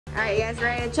All right, you guys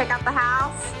ready to check out the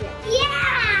house? Yeah!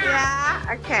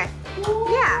 Yeah? Okay.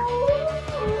 Yeah.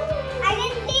 I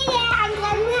didn't see it. I'm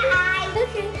closing my eyes.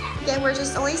 Again, we're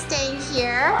just only staying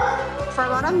here for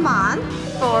about a month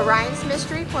for Ryan's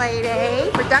Mystery Play Day.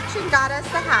 Production got us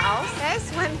the house. Okay,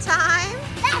 swim time.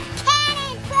 That's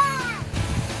cannon fun!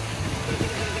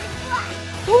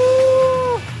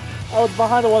 Woo! Oh, it's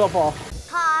behind the waterfall.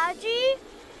 Kaji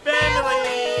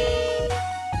Family!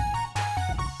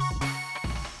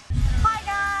 Hi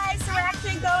guys, so we're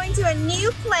actually going to a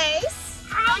new place.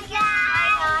 Hi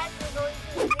guys! We're going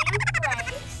to a new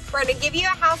place. We're going to give you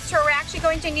a house tour. We're actually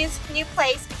going to a new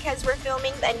place because we're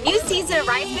filming a new season of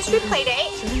Ryan's Mystery Play Day.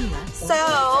 So,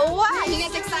 are you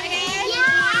guys excited?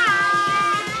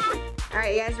 Yeah!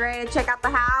 Alright, you guys ready to check out the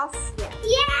house? Yeah!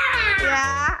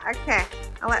 Yeah? Okay.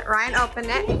 I'll let Ryan open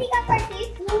it. Can you pick up our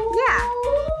feet? Yeah.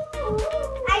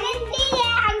 I didn't see it.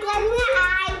 I'm closing my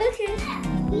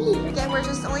eyes. Again, we're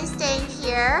just only staying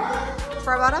here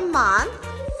for about a month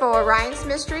for Ryan's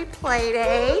Mystery Play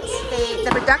Date.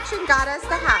 The production got us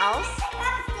the house.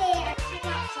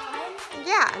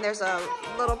 Yeah, and there's a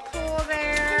little pool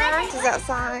there. This is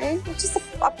outside. It's just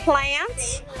a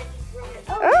plant.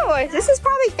 Oh, this is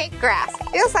probably fake grass.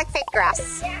 Feels like fake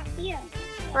grass. Yeah.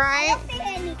 Right?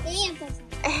 It is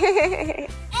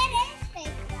fake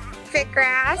grass. Fake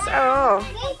grass. Oh, a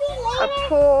Maybe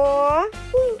pool.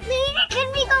 later. Later, can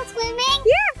we go swimming?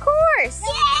 Yeah, of course.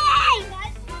 Yay!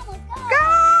 Go!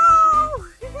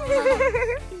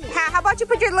 How about you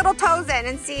put your little toes in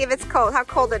and see if it's cold, how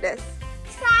cold it is.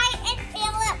 Try and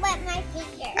feel it with my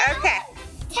finger. Okay.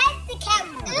 Test the cat.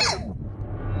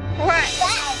 What?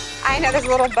 I know there's a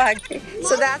little bug.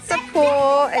 So that's the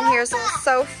pool, and here's a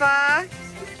sofa.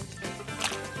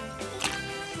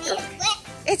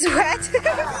 It's wet.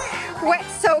 Wet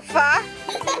sofa.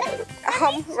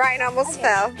 Ryan almost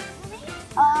fell.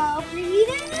 Breathe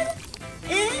in.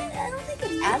 I don't think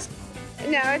it's as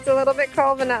No, it's a little bit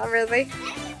cold, but not really.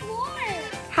 It's warm.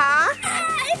 Huh?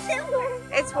 It's warm.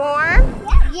 It's warm?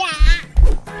 Yeah.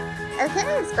 Okay,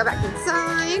 let's go back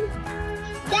inside.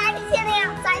 Daddy's sitting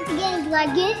outside to get his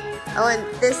luggage. Oh, and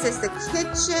this is the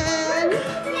kitchen.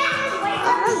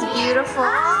 That's beautiful.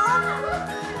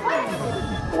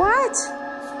 What?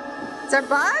 Is there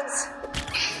bugs?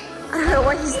 I don't know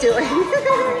what he's doing.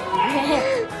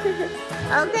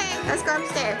 Okay, let's go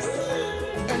upstairs.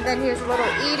 And then here's a little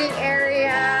eating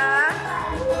area.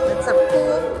 With some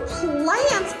cool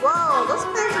plants. Whoa, those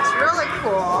plants looks really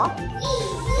cool.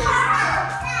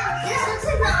 This looks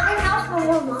like the other house for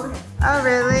one mom. Oh,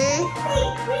 really?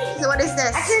 So what is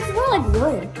this? Actually, it's more like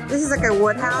wood. This is like a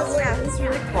wood house? Yeah, this is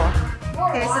really cool.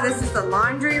 Okay, so this is the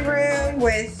laundry room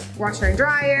with washer and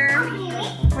dryer.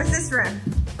 What's this room?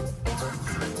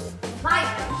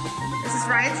 This is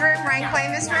Ryan's room. Ryan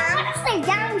claimed this room. It's like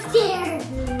downstairs.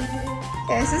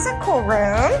 Okay, this is a cool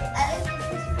room.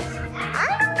 I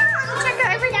don't know. I'm check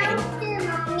out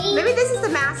everything. Maybe this is the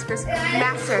master.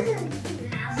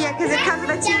 Yeah, because it comes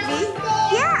with a TV.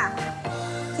 Yeah.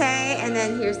 Okay, and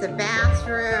then here's the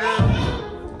bathroom.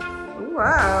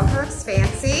 Whoa, it looks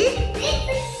fancy.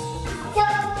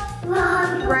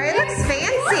 Right, it looks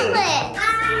fancy.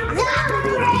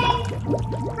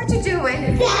 What you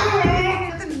doing?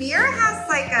 The mirror has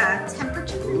like a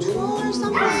temperature control or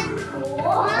something.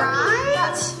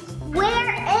 Right?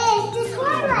 Where is the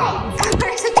toilet?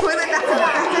 Where's the toilet? That's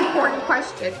an important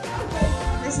question.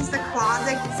 This is the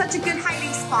closet. It's such a good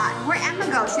hiding spot. Where Emma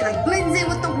goes, she like blends in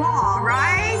with the wall,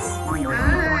 right?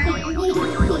 Right. Come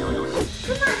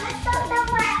on, let's go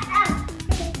somewhere else.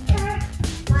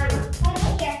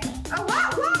 Oh,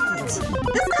 what? This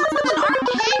comes with an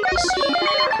arcade machine.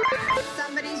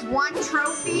 Somebody's won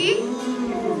trophy.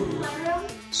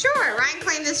 Sure, Ryan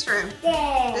claimed this room.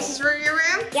 Yeah. This is your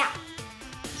room? Yeah.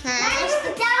 Okay.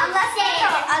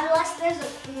 Unless there's a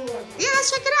cooler. Yeah, let's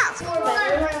check it out.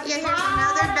 Yeah, here's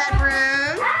another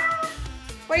bedroom.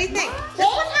 What do you think? This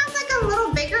one has like a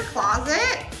little bigger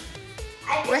closet.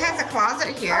 It has a closet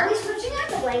Are here. we switching out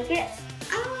the blankets?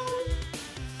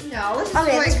 No, this is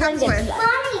Okay, what it this comes one with.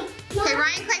 Mommy. Okay,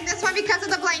 Ryan claimed this one because of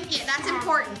the blanket. That's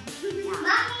important.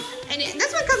 And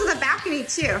this one comes with a balcony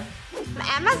too.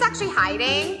 Emma's actually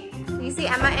hiding. Do you see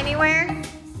Emma anywhere?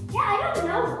 Yeah, I don't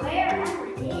know where Emma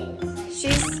is.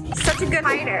 She's such a good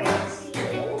hider.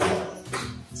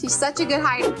 She's such a good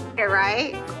hider,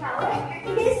 right?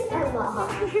 Is Emma?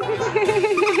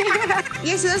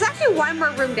 Yeah, so there's actually one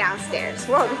more room downstairs.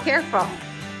 Whoa, be careful.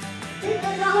 This is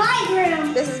the white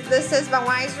room. This is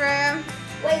Bawai's room.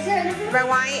 Wait, is there another?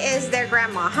 Bawai is their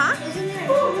grandma, huh? Isn't there?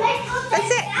 Ooh, That's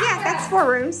it. Yeah, that's 4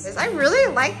 rooms. I really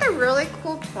like the really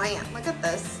cool plant. Look at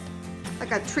this.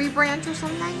 Like a tree branch or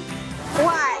something.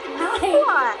 What?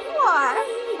 What?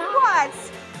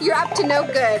 You're up to no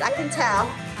good, I can tell.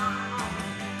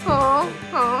 Oh,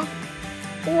 oh.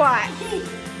 What?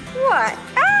 What?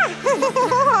 Ah!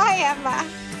 Hi, Emma.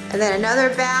 And then another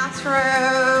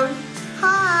bathroom.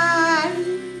 Hi.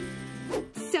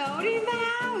 Sody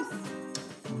Mouse.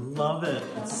 Love it.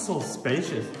 It's so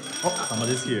spacious. Oh,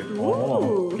 somebody's here.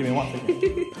 Oh, give me 1 second.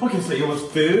 Okay, so it was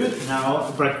food.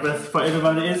 Now breakfast for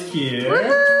everybody is here.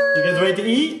 You guys ready to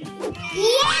eat?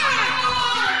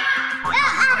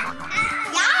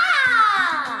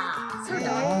 So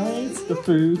nice. The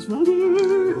food's ready.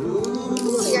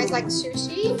 You guys like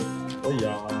sushi? Oh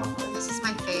yeah. This is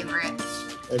my favorite.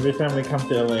 Every time we come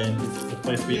to LA, this is the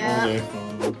place we order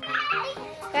from.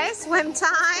 Okay, swim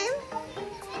time.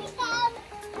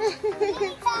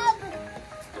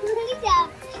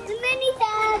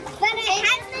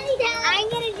 I'm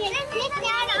gonna just sit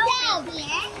down over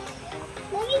here.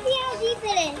 Let me see how deep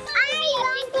it is.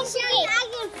 I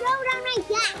can float on my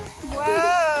back.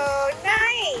 Whoa,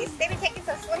 nice. They've been taking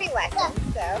some swimming lessons,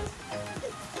 so.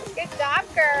 Good job,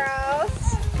 girls.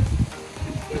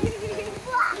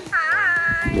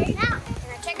 Hi. Now,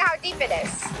 check out how deep it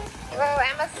is. Whoa,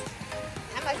 Emma's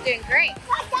doing great.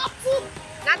 Not that deep.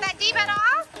 Not that deep at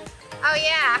all? Oh,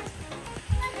 yeah.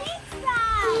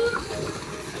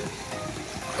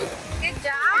 Good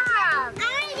job. I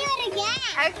want to do it again.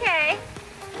 Okay.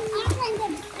 I'm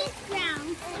going to this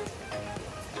round.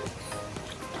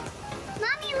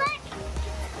 Mommy, look.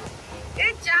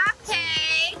 Good job,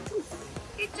 Kay.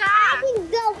 Good job. I can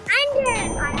go under.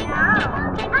 I know.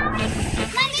 Mommy,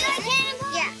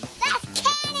 cannonball? Yeah. That's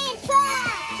cannon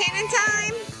time. Cannon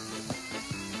time.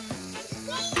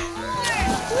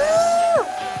 Woo!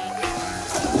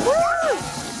 Woo!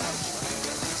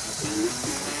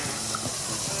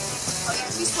 Oh yeah,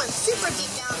 she swims super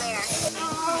deep down there.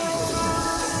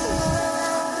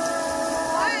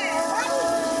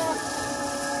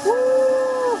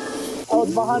 Oh,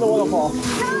 it's behind the waterfall.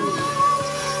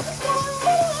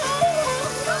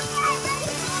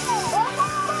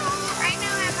 I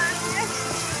know, Emma.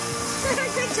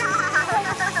 Good job.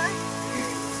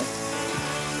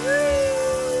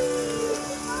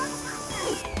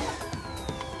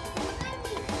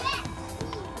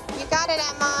 You got it,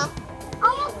 Emma.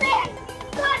 Almost there.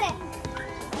 Got it.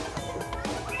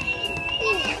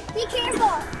 Be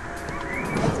careful.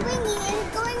 It's windy and it's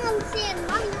going on the sand.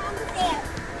 Mommy's on the sand.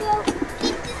 So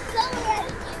keep just going.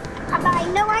 But I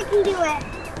know I can do it.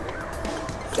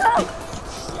 Go.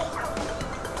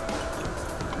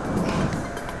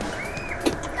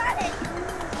 Got it.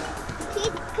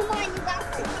 Keep, come on, you got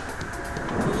it.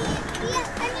 Yeah,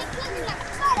 I'm not good enough.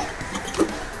 Got it.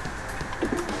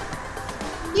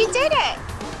 You did it.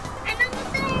 I'm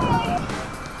almost there.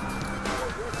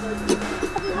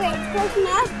 Wait, close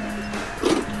enough?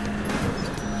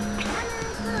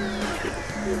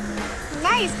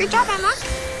 Nice. Good job, Emma.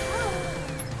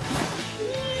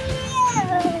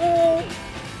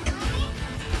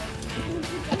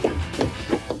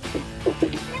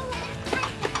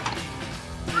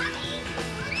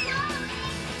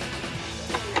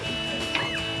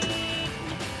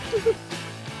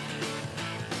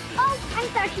 Oh, I'm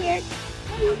stuck here.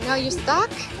 No, you're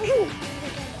stuck?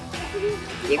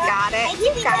 You got it.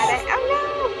 You got it. Oh,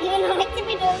 No, I can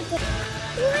be doing it.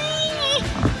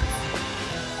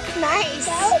 no. Nice.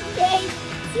 Okay.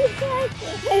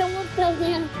 I almost fell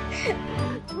down.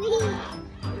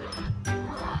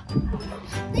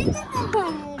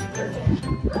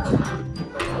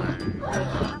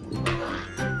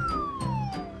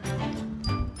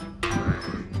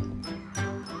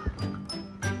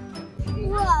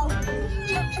 Whoa.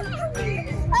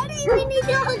 I don't even need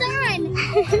to hold on.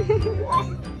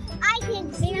 I can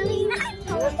barely not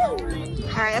hold on.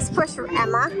 All right, let's push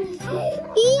Emma.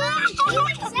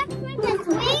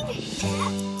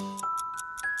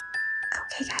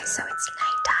 Okay, guys, so it's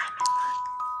nighttime and look.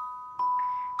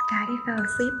 Daddy fell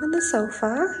asleep on the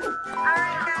sofa. All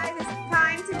right, guys, it's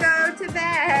time to go to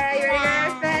bed. You ready to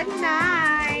go to bed?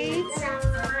 Night.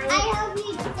 I hope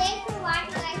you stay for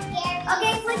watching.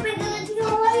 Okay, flip it.